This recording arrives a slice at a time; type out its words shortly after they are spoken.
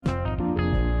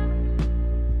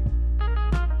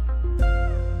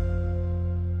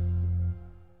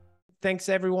thanks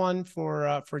everyone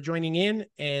for joining in,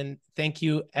 and thank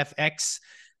you, FX.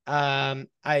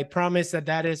 I promise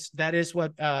that is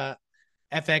what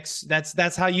FX.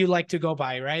 That's how you like to go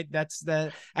by, right?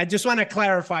 I just want to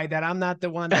clarify that I'm not the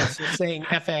one that's just saying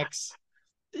FX.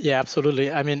 Yeah,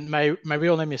 absolutely. I mean, my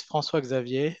real name is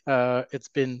Francois-Xavier. It's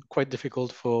been quite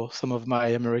difficult for some of my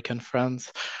American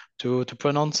friends to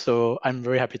pronounce, so I'm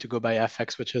very happy to go by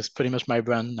FX, which is pretty much my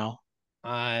brand now.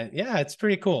 Yeah, it's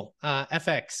pretty cool.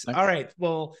 FX. All Thanks. right.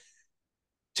 Well,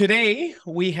 today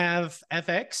we have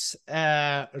FX,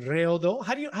 Reodo.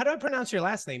 How do I pronounce your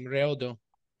last name? Reodo.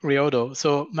 Reodo.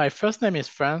 So my first name is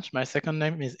French, my second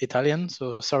name is Italian,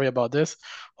 so sorry about this.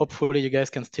 Hopefully you guys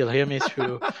can still hear me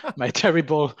through my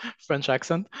terrible French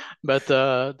accent, but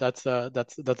that's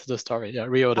the story. Yeah,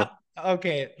 Reodo.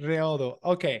 Okay, Reodo.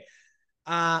 Okay.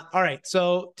 All right.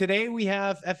 So today we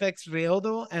have FX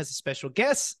Reodo as a special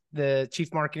guest, the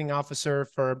Chief Marketing Officer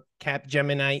for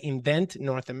Capgemini Invent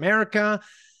North America.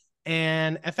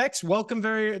 And FX,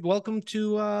 welcome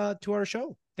to our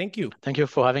show. Thank you. Thank you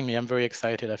for having me. I'm very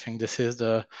excited. I think this is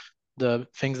the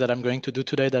things that I'm going to do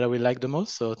today that I will like the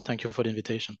most. So thank you for the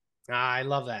invitation. I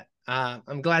love that.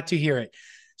 I'm glad to hear it.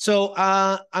 So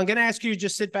I'm going to ask you to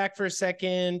just sit back for a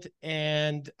second,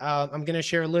 and I'm going to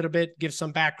share a little bit, give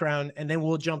some background, and then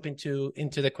we'll jump into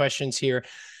the questions here.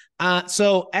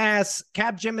 So as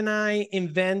Capgemini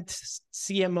Invent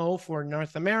CMO for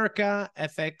North America,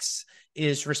 FX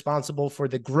is responsible for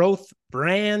the growth,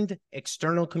 brand,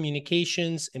 external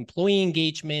communications, employee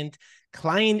engagement,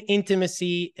 client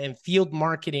intimacy, and field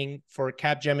marketing for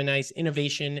Capgemini's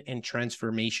innovation and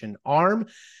transformation arm,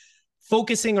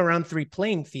 focusing around three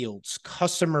playing fields: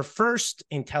 customer first,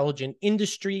 intelligent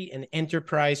industry, and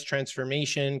enterprise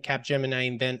transformation. Capgemini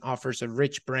Invent offers a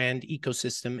rich brand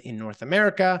ecosystem in North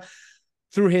America.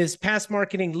 Through his past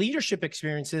marketing leadership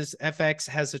experiences, FX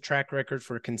has a track record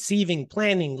for conceiving,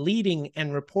 planning, leading,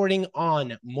 and reporting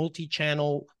on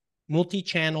multi-channels,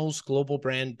 global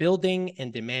brand building,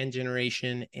 and demand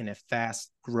generation in a fast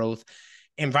growth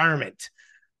environment.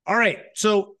 All right,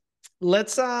 so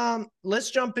let's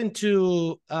jump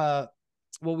into what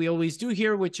we always do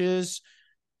here, which is,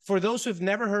 for those who've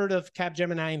never heard of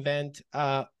Capgemini Invent,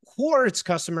 who are its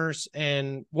customers,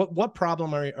 and what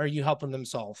problem are you helping them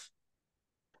solve?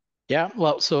 Yeah,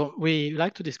 well, so we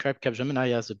like to describe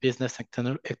Capgemini as a business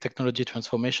and technology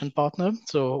transformation partner.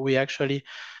 So we actually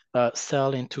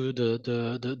sell into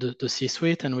the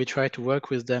C-suite, and we try to work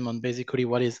with them on basically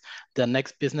what is their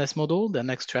next business model, their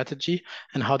next strategy,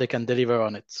 and how they can deliver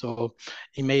on it. So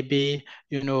it may be,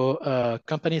 a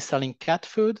company selling cat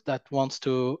food that wants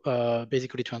to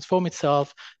basically transform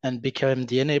itself and become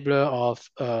the enabler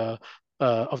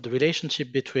of the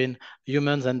relationship between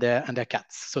humans and their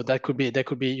cats. So that could be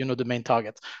the main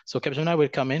target. So Capgemini will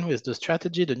come in with the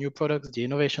strategy, the new products, the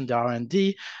innovation, the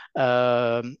R&D,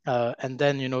 and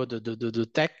then the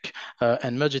tech,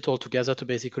 and merge it all together to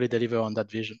basically deliver on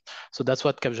that vision. So that's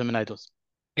what Capgemini does.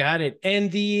 Got it.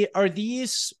 And are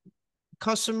these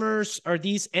customers, are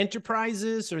these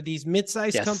enterprises, or these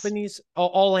mid-sized Yes. companies?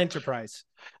 All enterprise.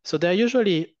 So they're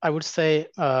usually, I would say,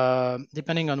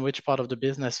 depending on which part of the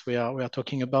business we are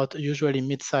talking about, usually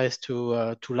mid-sized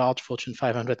to large Fortune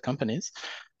 500 companies.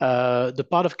 The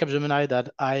part of Capgemini that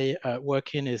I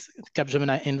work in is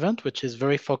Capgemini Invent, which is a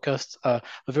very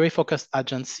focused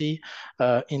agency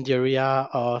in the area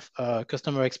of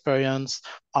customer experience,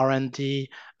 R&D,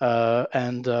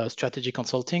 and strategy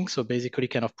consulting. So basically,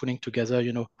 kind of putting together,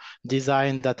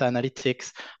 design, data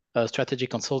analytics, strategy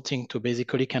consulting to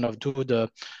basically kind of do the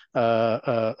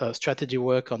strategy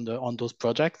work on those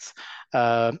projects.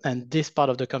 And this part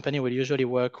of the company will usually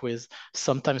work with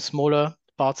sometimes smaller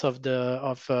parts of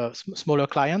smaller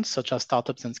clients, such as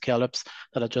startups and scale-ups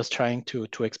that are just trying to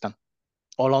expand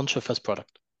or launch a first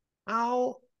product.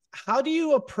 How do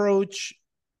you approach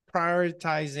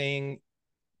prioritizing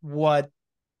what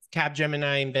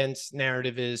Capgemini Invent's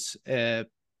narrative is?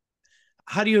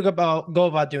 How do you go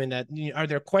about doing that? Are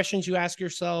there questions you ask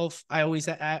yourself?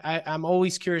 I'm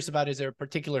always curious about, is there a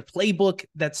particular playbook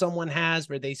that someone has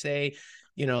where they say,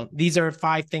 these are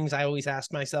 5 things I always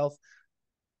ask myself?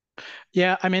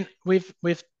 Yeah, I mean,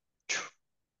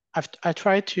 I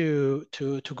try to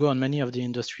go on many of the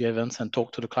industry events and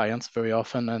talk to the clients very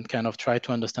often and kind of try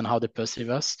to understand how they perceive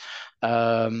us,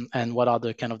 and what are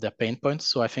the kind of their pain points.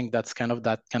 So I think that's kind of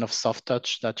that kind of soft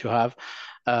touch that you have,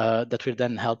 that will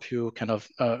then help you kind of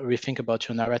rethink about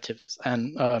your narratives.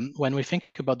 And when we think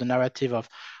about the narrative of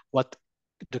what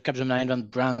the Capgemini Invent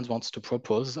brand wants to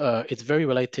propose. It's very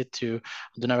related to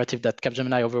the narrative that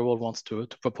Capgemini overall wants to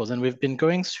propose. And we've been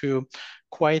going through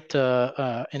quite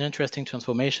an interesting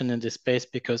transformation in this space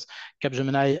because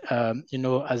Capgemini,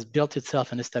 has built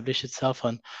itself and established itself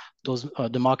on those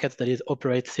the markets that it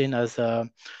operates in as a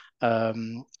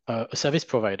service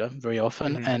provider very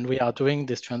often, Mm-hmm. and we are doing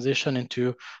this transition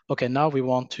into okay, now we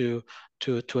want to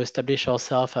establish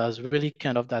ourselves as really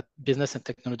kind of that business and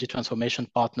technology transformation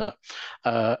partner.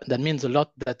 That means a lot.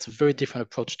 That's a very different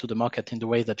approach to the market in the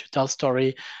way that you tell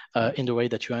story, in the way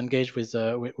that you engage with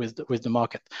the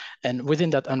market. And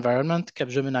within that environment,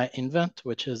 Capgemini Invent,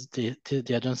 which is the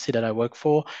agency that I work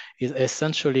for, is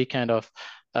essentially kind of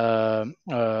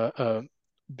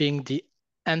being the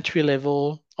entry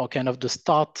level or kind of the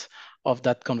start of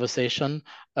that conversation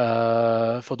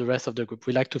for the rest of the group.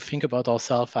 We like to think about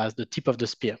ourselves as the tip of the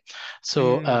spear.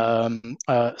 So,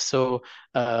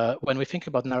 when we think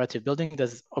about narrative building,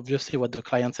 there's obviously what the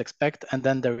clients expect, and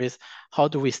then there is how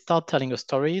do we start telling a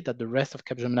story that the rest of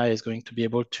Capgemini is going to be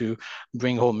able to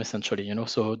bring home, essentially.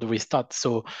 So do we start?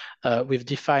 So we've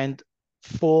defined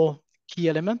 4 key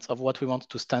elements of what we want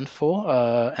to stand for,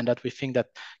 and that we think that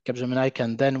Capgemini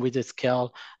can then, with its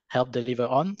scale, help deliver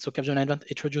on. So Capgemini Invent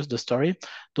introduced the story.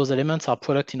 Those elements are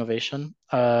product innovation,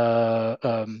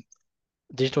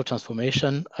 digital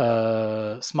transformation,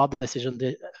 smart decision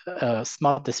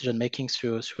making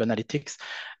through analytics,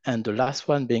 and the last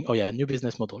one being new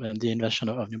business model and the invention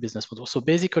of new business model. So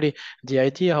basically, the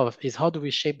idea is how do we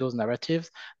shape those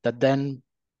narratives that then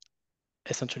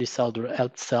essentially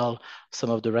help sell some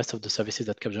of the rest of the services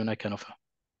that Capgemini can offer.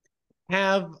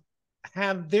 Have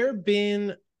there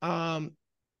been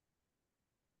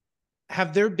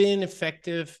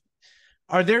effective?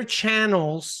 Are there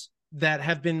channels that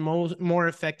have been more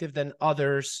effective than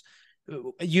others?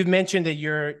 You've mentioned that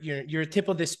you're tip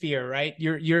of the spear, right?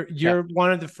 You're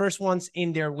one of the first ones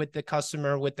in there with the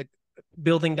customer, with the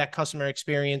building that customer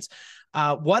experience.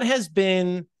 What has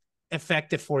been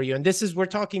effective for you? And we're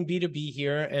talking B2B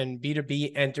here and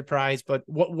B2B enterprise, but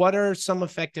what are some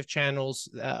effective channels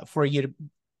for you to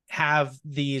have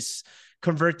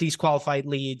convert these qualified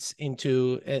leads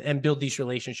into and build these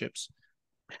relationships?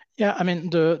 Yeah, I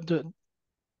mean,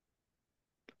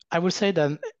 I would say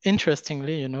that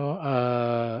interestingly,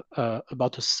 about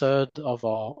a third of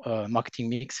our marketing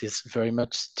mix is very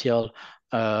much still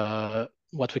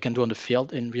what we can do on the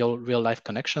field in real life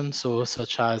connections. So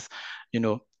such as,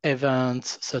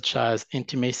 events, such as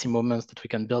intimacy moments that we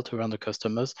can build around the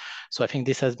customers. So I think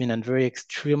this has been a very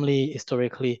extremely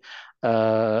historically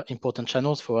important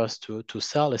channels for us to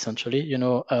sell essentially.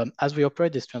 As we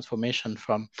operate this transformation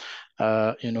from,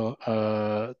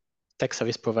 tech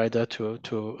service provider to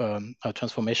a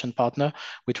transformation partner,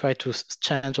 we try to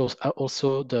change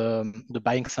also the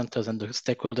buying centers and the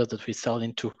stakeholders that we sell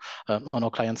into on our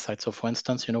client side. So for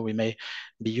instance, we may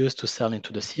be used to sell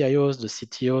into the CIOs, the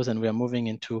CTOs, and we are moving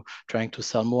into trying to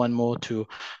sell more and more to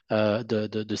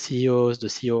the CEOs, the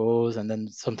COOs, and then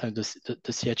sometimes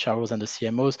the CHROs and the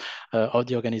CMOs of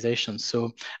the organization.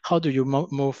 So how do you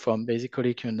move from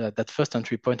basically that first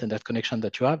entry point and that connection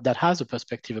that you have that has a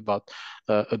perspective about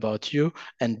you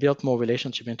and build more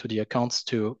relationship into the accounts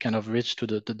to kind of reach to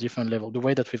the different level? The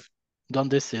way that we've done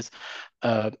this is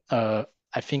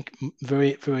I think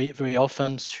very, very, very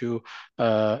often through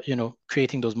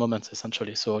creating those moments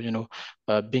essentially. So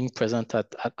being present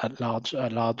at large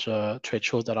trade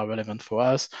shows that are relevant for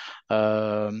us,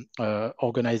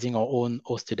 organizing our own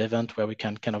hosted event where we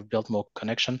can kind of build more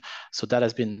connection. So that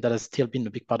has still been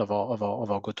a big part of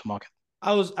our go to market.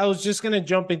 I was just going to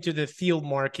jump into the field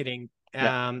marketing.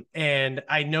 And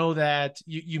I know that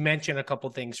you mentioned a couple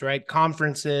of things, right?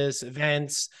 Conferences,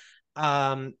 events.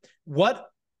 How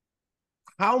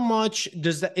much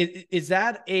does that, is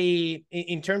that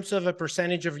in terms of a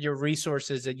percentage of your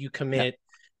resources that you commit,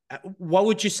 what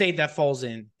would you say that falls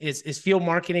in? Is field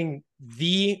marketing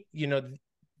the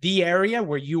area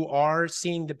where you are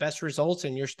seeing the best results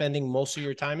and you're spending most of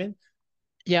your time in?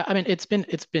 Yeah, I mean, it's been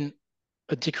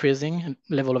a decreasing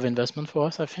level of investment for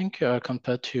us, I think,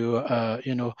 compared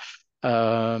to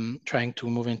trying to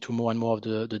move into more and more of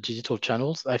the digital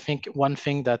channels. I think one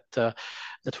thing that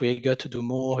we got to do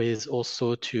more is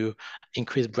also to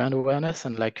increase brand awareness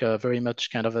and very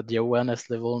much kind of at the awareness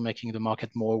level, making the market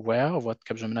more aware of what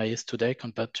Capgemini is today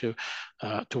compared to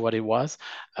what it was.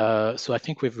 So I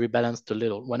think we've rebalanced a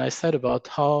little. When I said about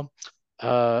how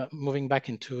moving back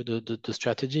into the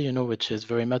strategy, you know, which is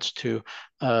very much to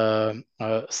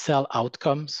sell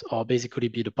outcomes or basically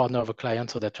be the partner of a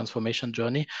client or their transformation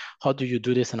journey. How do you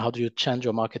do this, and how do you change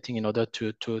your marketing in order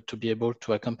to be able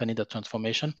to accompany that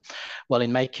transformation? Well,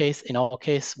 in our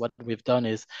case, what we've done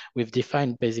is we've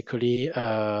defined basically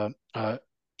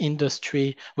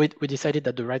industry. We decided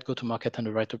that the right go-to-market and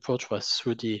the right approach was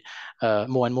through the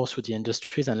more and more through the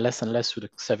industries and less through the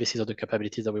services or the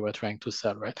capabilities that we were trying to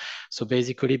sell, right? So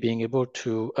basically being able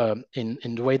to,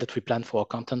 in the way that we plan for our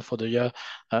content for the year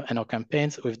and our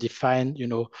campaigns, we've defined, you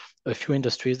know, a few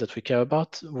industries that we care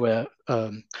about, where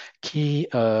key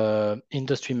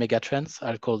industry megatrends,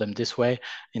 I'll call them this way,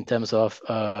 in terms of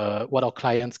what our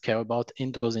clients care about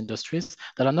in those industries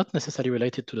that are not necessarily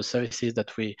related to the services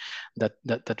that we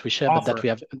share, Offer. but that we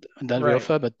have that we Right.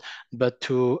 offer, but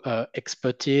to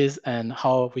expertise and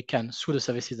how we can, through the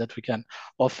services that we can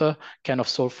offer, kind of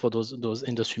solve for those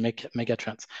industry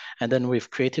megatrends. And then we've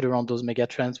created around those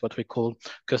megatrends what we call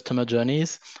customer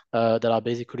journeys that are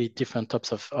basically different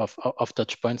types of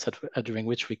touch points during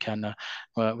which we can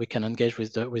engage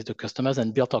with the customers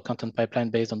and build our content pipeline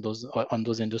based on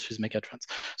those industries megatrends.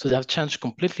 So they have changed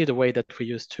completely the way that we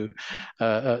used to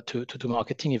do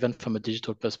marketing, even from a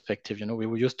digital perspective. You know, we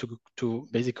were used to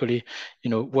basically,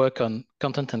 you know, work on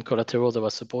content and collateral that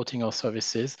was supporting our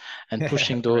services and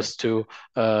pushing those Right. to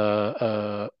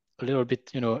a little bit,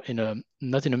 you know,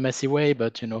 not in a messy way,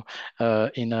 but, you know,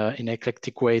 in an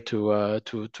eclectic way to a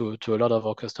lot of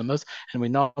our customers. And we're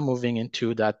now moving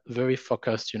into that very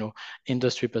focused, you know,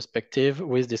 industry perspective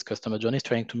with this customer journeys,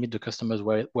 trying to meet the customers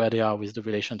where they are with the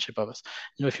relationship of us.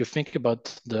 You know, if you think about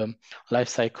the life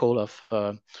cycle of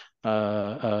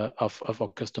our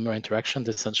customer interactions,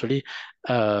 essentially,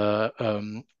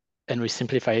 and we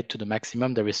simplify it to the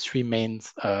maximum, there is three main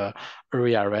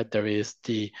area, right? There is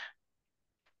the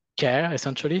care,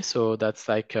 essentially. So that's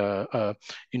like, you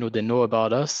know, they know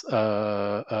about us,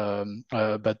 but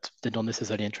they don't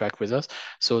necessarily interact with us.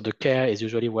 So the care is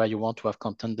usually where you want to have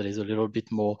content that is a little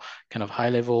bit more kind of high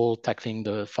level, tackling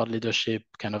the thought leadership,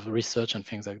 kind of research and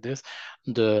things like this.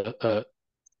 The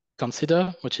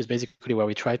consider, which is basically where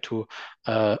we try to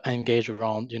engage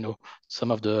around, you know, some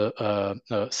of the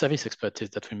service expertise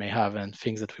that we may have and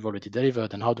things that we've already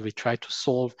delivered, and how do we try to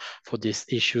solve for this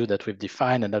issue that we've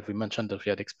defined and that we mentioned that we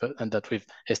had and that we've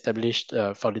established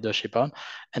for leadership on.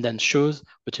 And then shows,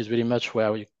 which is really much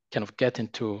where we kind of get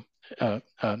into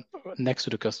next to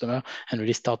the customer and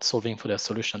really start solving for their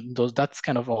solution. That's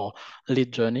kind of our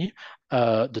lead journey.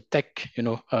 The tech, you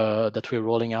know, that we're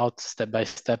rolling out step by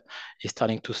step is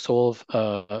starting to solve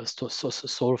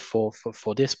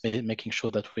for this, making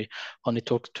sure that we only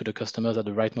talk to the customers at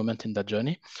the right moment in that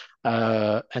journey.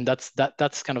 And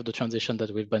that's kind of the transition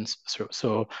that we've been through.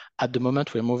 So at the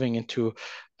moment, we're moving into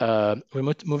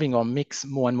moving our mix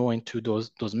more and more into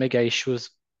those mega issues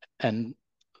and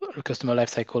customer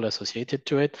lifecycle associated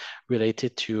to it,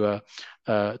 related to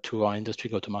our industry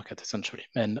go-to-market, essentially.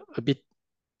 And a bit,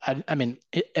 I mean,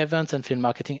 events and field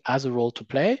marketing has a role to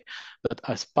play, but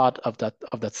as part of that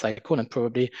cycle, and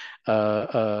probably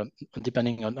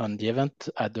depending on the event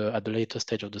at the later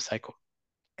stage of the cycle.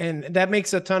 And that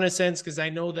makes a ton of sense, because I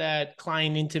know that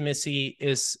client intimacy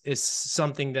is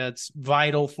something that's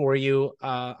vital for you.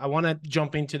 I want to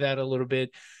jump into that a little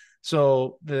bit.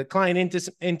 So the client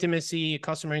intimacy,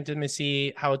 customer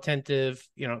intimacy, how attentive,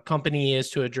 you know, company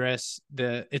is to address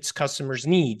its customers'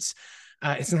 needs.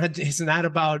 It's not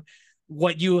about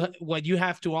what you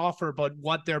have to offer, but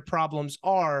what their problems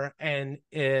are, and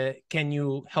can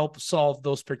you help solve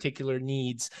those particular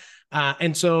needs?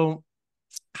 And so,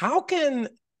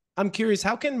 I'm curious,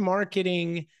 how can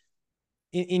marketing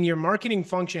in your marketing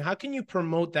function, how can you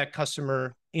promote that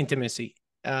customer intimacy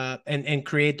and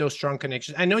create those strong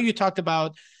connections? I know you talked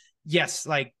about, yes,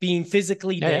 like being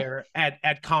physically there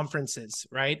at conferences,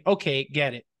 right? Okay,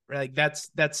 get it. Like that's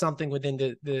something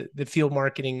within the field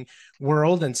marketing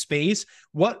world and space.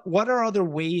 What are other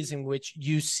ways in which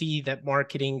you see that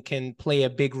marketing can play a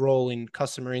big role in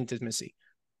customer intimacy?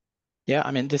 Yeah,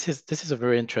 I mean, this is a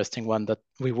very interesting one that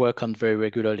we work on very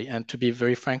regularly. And to be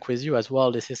very frank with you as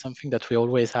well, this is something that we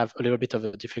always have a little bit of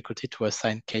a difficulty to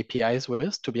assign KPIs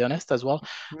with, to be honest, as well.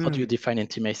 How do you define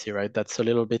intimacy, right? That's a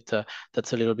little bit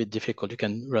difficult. You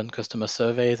can run customer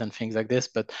surveys and things like this,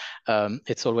 but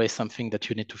it's always something that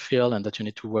you need to feel and that you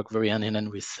need to work very hand in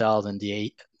hand with sales and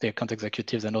the account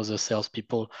executives and other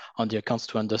salespeople on the accounts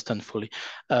to understand fully.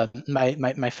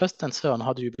 My first answer on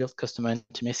how do you build customer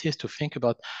intimacy is to think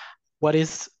about what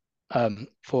is,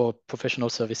 for professional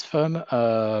service firm,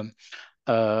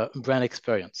 brand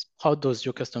experience. How does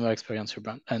your customer experience your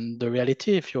brand? And the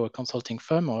reality, if you're a consulting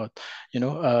firm, or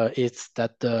it's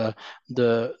that the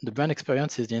brand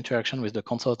experience is the interaction with the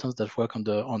consultants that work on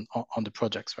the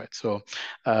projects, right? So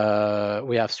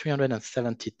we have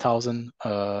 370,000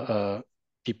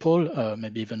 people,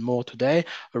 maybe even more today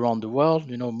around the world.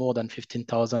 More than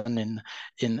 15,000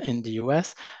 in the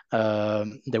US.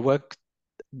 They work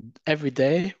every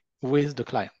day with the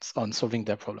clients on solving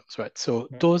their problems, right? So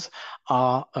those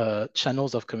are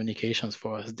channels of communications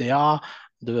for us. They are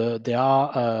the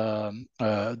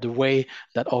way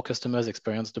that our customers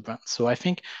experience the brand. So I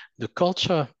think the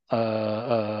culture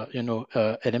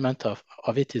element of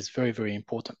it is very, very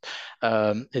important.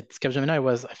 Capgemini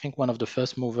was, I think, one of the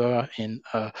first mover in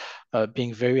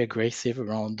being very aggressive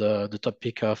around the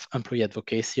topic of employee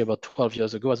advocacy about 12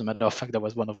 years ago. As a matter of fact, that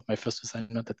was one of my first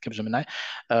assignments at Capgemini.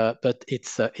 But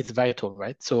it's vital,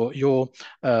 right? So your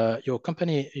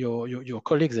company, your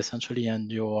colleagues essentially,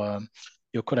 and your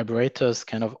collaborators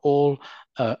kind of all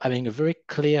having a very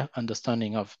clear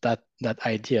understanding of that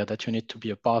idea that you need to be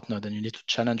a partner, that you need to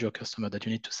challenge your customer, that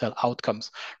you need to sell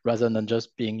outcomes rather than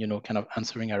just being, kind of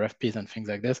answering RFPs and things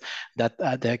like this, that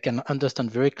they can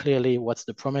understand very clearly what's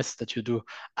the promise that you do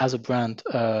as a brand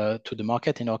to the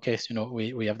market. In our case,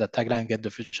 we have that tagline, "Get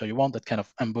the future you want," that kind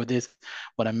of embodies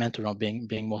what I meant around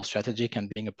being more strategic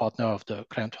and being a partner of the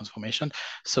client transformation.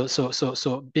 So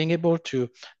being able to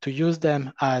use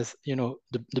them as,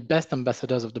 the best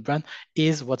ambassadors of the brand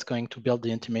is what's going to build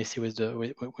the intimacy with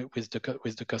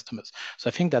the customers. So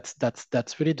I think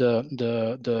that's really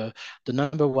the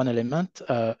number one element.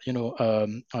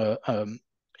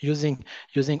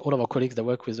 Using all of our colleagues that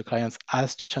work with the clients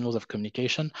as channels of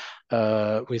communication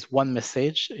with one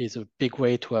message is a big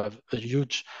way to have a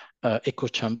huge echo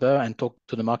chamber and talk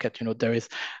to the market. There is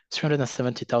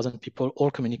 370,000 people all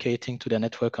communicating to their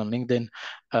network on LinkedIn,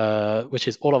 which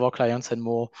is all of our clients and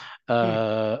more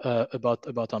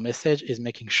about our message, is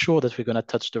making sure that we're going to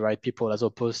touch the right people, as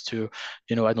opposed to,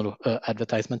 I don't know,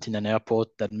 advertisement in an airport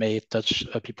that may touch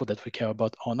people that we care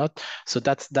about or not. So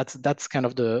that's kind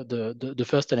of the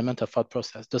first element of thought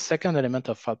process. The second element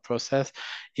of thought process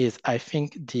is, I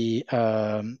think, we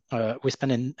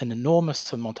spend an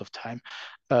enormous amount of time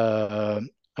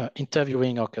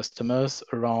interviewing our customers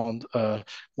around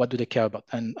what do they care about.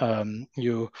 And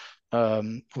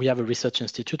we have a research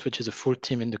institute, which is a full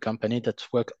team in the company that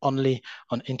work only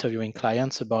on interviewing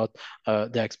clients about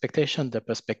their expectation, their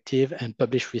perspective, and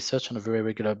publish research on a very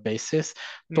regular basis,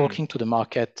 talking to the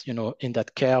market, in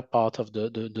that care part of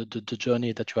the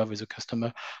journey that you have with the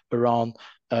customer around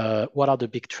what are the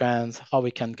big trends, how we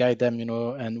can guide them,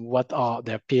 and what are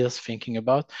their peers thinking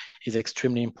about, is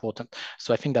extremely important.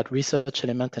 So I think that research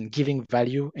element and giving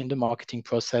value in the marketing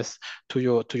process to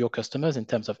your customers in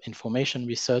terms of information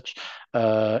research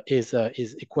is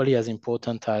equally as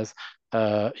important as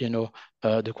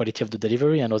the quality of the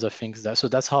delivery and other things. So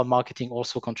that's how marketing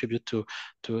also contribute to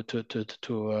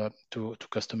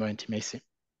customer intimacy.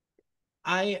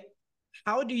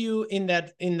 How do you in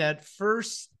that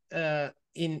first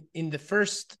in the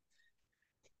first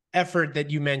effort that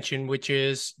you mentioned, which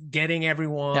is getting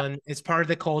everyone, it's part of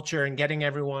the culture, and getting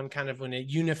everyone kind of in a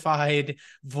unified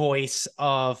voice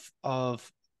of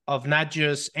not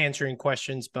just answering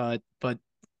questions, but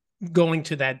going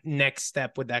to that next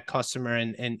step with that customer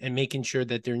and making sure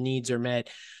that their needs are met.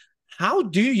 How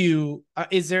do you,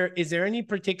 is there any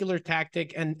particular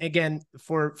tactic? And again,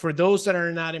 for those that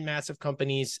are not in massive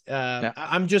companies,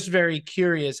 I'm just very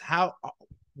curious,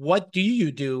 what do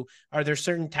you do? Are there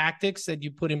certain tactics that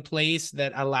you put in place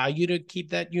that allow you to keep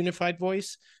that unified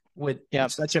voice with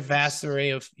such a vast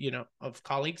array of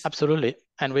colleagues? Absolutely.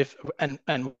 And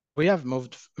we have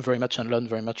moved very much and learned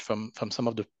very much from some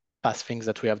of the past things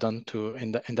that we have done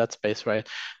in that space, right?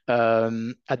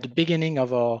 At the beginning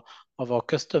of our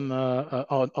customer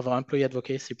of our employee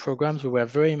advocacy programs, we were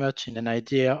very much in an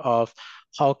idea of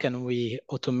how can we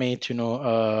automate,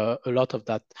 a lot of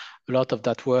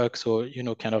that work. So,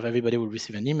 kind of everybody will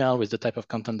receive an email with the type of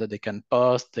content that they can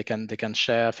post, they can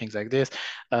share, things like this.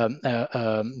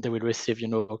 They will receive,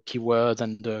 keywords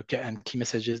and key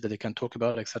messages that they can talk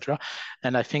about, etc.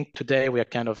 And I think today we are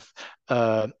kind of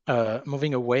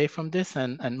moving away from this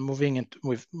and moving into,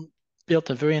 we've built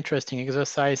a very interesting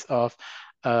exercise of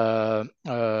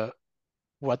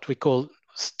what we call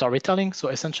storytelling. So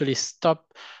essentially stop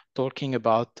talking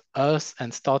about us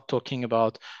and start talking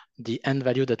about the end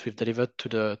value that we've delivered to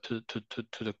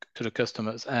the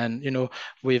customers. And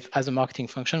as a marketing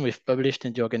function, we've published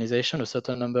in the organization a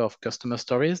certain number of customer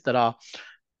stories that are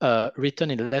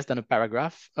written in less than a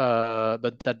paragraph,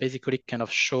 but that basically kind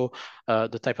of show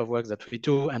the type of work that we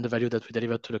do and the value that we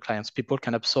deliver to the clients. People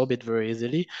can absorb it very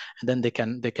easily, and then they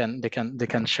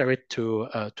can share it to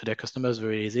their customers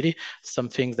very easily. Some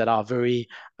things that are very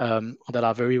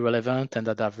relevant and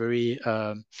that are very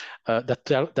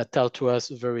that tell to us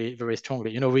very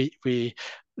strongly. We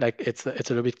like it's a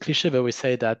little bit cliche, but we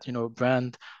say that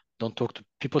brand don't talk to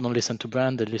people, don't listen to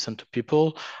brand, they listen to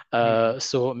people.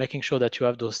 So making sure that you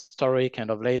have those story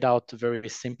kind of laid out very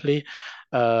simply,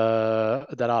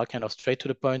 that are kind of straight to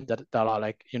the point, that are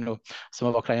like, some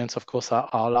of our clients, of course,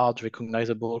 are large,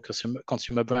 recognizable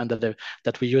consumer brand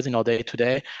that we use in our day to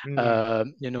day.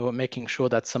 Making sure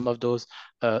that some of those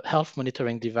health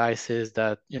monitoring devices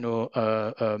that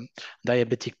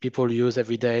diabetic people use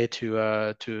every day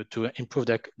to improve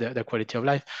their quality of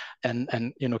life, and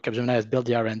Capgemini has built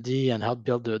the R&D and helped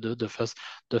build the first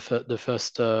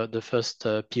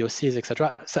POCs,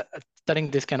 etc. So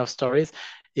telling this kind of stories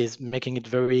is making it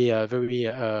very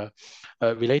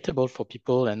relatable for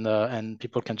people, and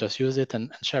people can just use it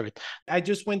and share it. I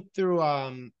just went through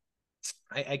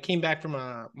I came back from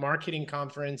a marketing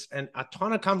conference, and a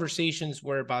ton of conversations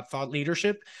were about thought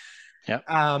leadership.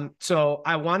 Yeah. So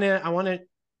I wanna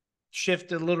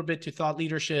shift a little bit to thought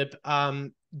leadership.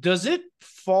 Does it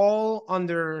fall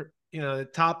under the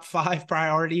top 5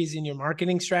 priorities in your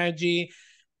marketing strategy?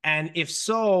 And if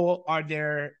so, are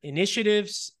there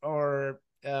initiatives or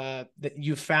that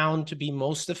you found to be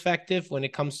most effective when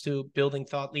it comes to building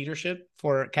thought leadership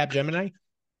for Capgemini?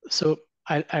 So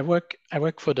I work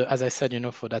for as I said,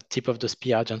 for that tip of the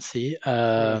spear agency.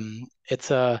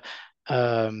 It's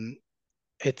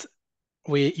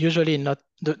we usually not,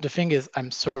 the thing is,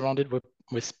 I'm surrounded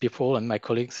with people and my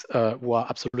colleagues who are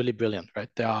absolutely brilliant, right?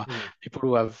 There are people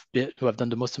who have done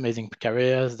the most amazing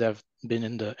careers. They've been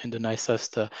in the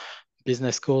nicest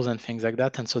business schools and things like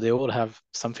that, and so they all have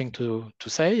something to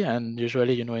say. And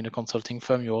usually, in a consulting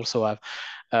firm, you also have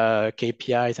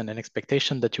KPIs and an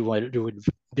expectation that you would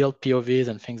build POVs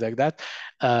and things like that.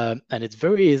 And it's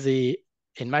very easy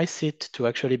in my seat to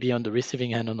actually be on the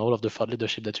receiving end on all of the thought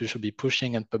leadership that you should be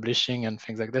pushing and publishing and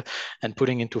things like that, and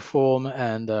putting into form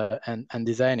and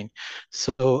designing.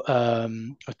 So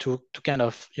to kind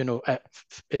of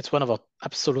it's one of our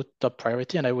absolute top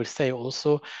priority, and I will say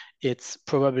also it's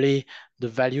probably the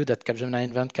value that Capgemini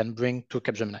Invent can bring to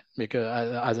Capgemini, because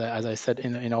as I said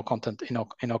in our content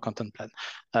plan,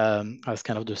 as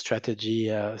kind of the strategy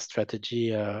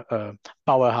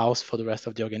powerhouse for the rest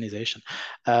of the organization.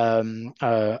 The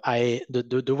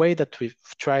way that we've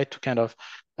tried to kind of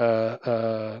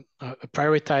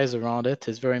prioritize around it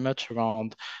is very much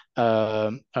around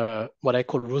what I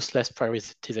call ruthless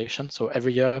prioritization. So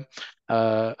every year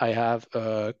I have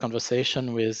a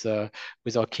conversation with our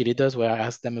key leaders where I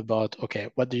ask them about, okay,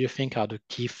 what do you think are the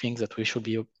key things that we should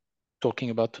be talking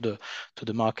about to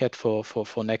the market for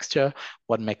next year?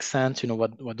 What makes sense?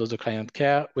 What does the client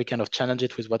care? We kind of challenge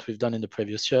it with what we've done in the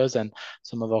previous years and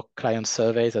some of our client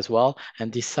surveys as well,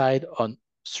 and decide on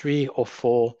 3 or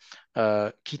 4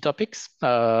 key topics.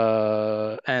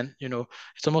 And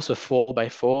it's almost a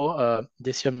 4x4.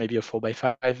 This year maybe a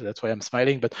 4x5. That's why I'm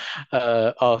smiling. But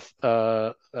of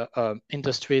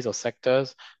industries or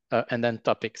sectors. And then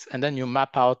topics, and then you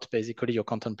map out basically your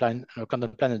content plan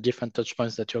and different touch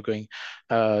points that you're going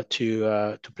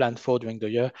to plan for during the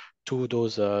year to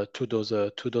those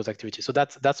activities. So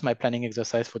that's my planning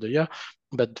exercise for the year.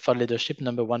 But for leadership,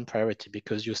 number 1 priority,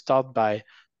 because you start by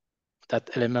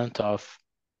that element of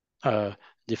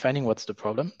defining what's the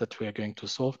problem that we are going to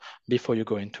solve before you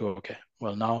go into, okay,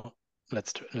 well, now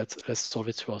let's solve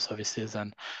it through our services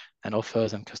and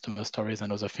offers and customer stories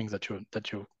and other things that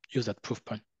you use that proof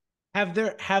point. Have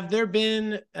there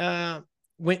been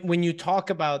when you talk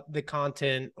about the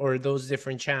content or those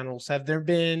different channels, have there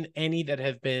been any that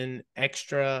have been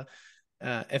extra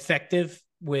effective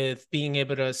with being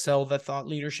able to sell the thought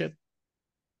leadership?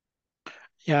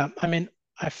 Yeah, I mean,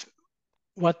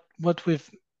 what we've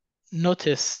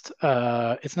noticed,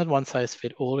 it's not one size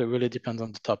fit all. It really depends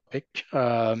on the topic.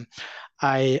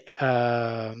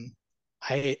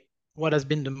 What has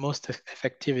been the most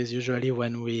effective is usually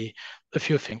when a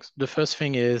few things. The first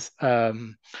thing is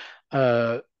what's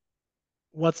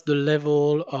the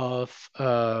level of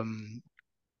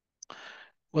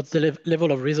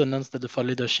level of resonance that the thought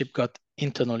leadership got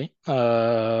internally,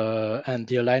 and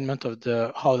the alignment of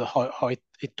how it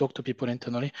talked to people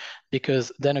internally,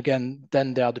 because then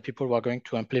there are the people who are going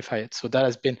to amplify it. So that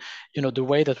has been, the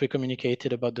way that we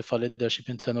communicated about the thought leadership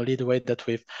internally, the way that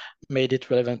we've made it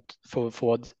relevant for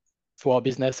for our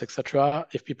business, etc.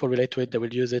 If people relate to it, they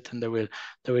will use it and they will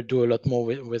do a lot more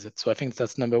with it. So I think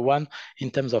that's number one.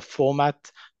 In terms of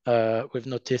format, we've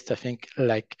noticed, I think,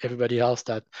 like everybody else,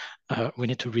 that we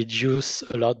need to reduce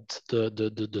a lot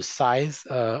the size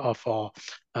of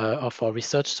our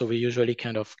research. So we usually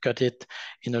kind of cut it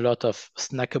in a lot of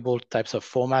snackable types of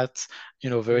formats,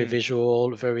 very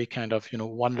visual, very kind of,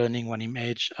 one learning, one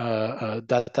image,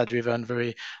 data driven,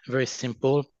 very, very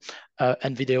simple,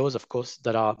 and videos, of course,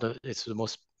 that are it's the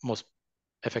most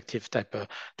effective type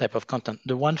of content.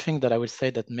 The one thing that I would say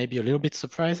that may be a little bit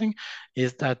surprising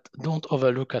is that don't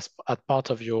overlook as part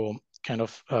of your kind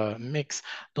of mix,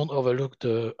 don't overlook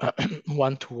the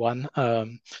one-to-one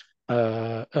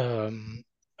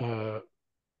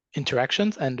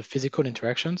interactions and the physical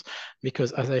interactions,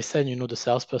 because as I said, the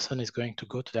salesperson is going to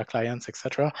go to their clients,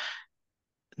 etc.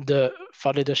 The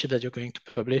thought leadership that you're going to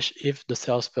publish, if the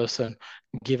salesperson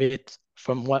give it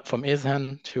from his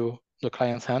hand to the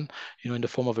client's hand, in the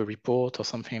form of a report or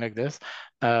something like this,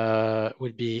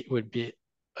 would be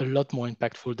a lot more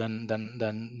impactful than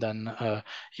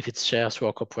if it's shared through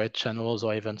our corporate channels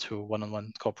or even through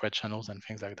one-on-one corporate channels and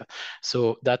things like that.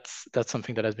 So that's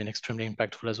something that has been extremely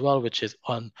impactful as well, which is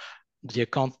on the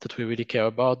accounts that we really care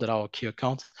about, that are our key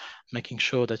accounts, making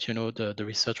sure that the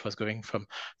research was going from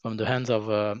the hands of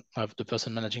the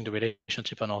person managing the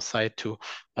relationship on our side to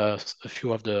a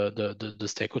few of the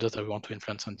stakeholders that we want to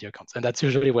influence on the accounts. And that's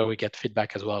usually where we get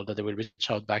feedback as well, that they will reach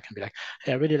out back and be like,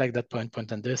 hey, I really like that point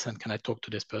and this, and can I talk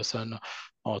to this person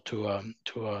or to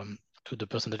the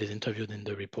person that is interviewed in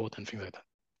the report and things like that.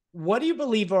 What do you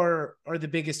believe are the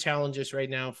biggest challenges right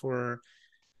now for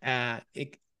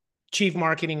chief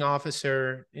marketing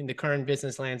officer in the current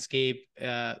business landscape,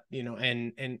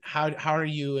 and how are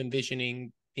you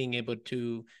envisioning being able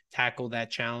to tackle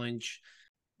that challenge?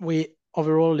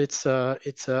 Overall, I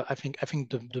think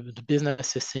the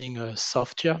business is seeing a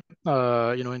soft year,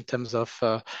 in terms of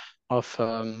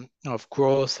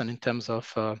growth and in terms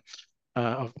of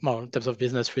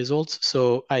business results.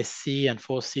 So I see and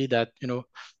foresee that the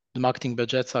marketing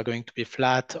budgets are going to be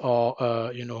flat or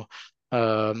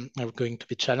are going to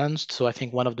be challenged. So I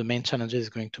think one of the main challenges is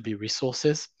going to be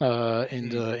resources in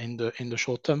the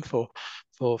short term for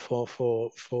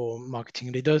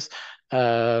marketing leaders.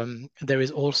 There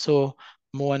is also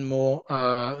more and more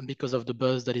because of the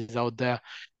buzz that is out there,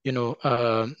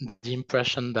 the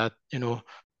impression that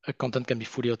content can be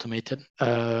fully automated,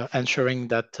 ensuring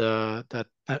that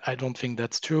I don't think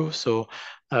that's true. So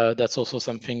that's also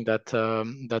something that's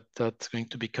going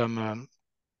to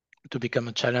become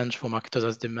a challenge for marketers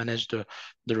as they manage the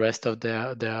rest of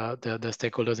their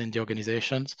stakeholders in the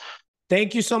organizations.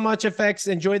 Thank you so much, FX.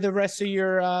 Enjoy the rest of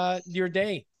your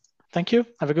day. Thank you.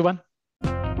 Have a good one.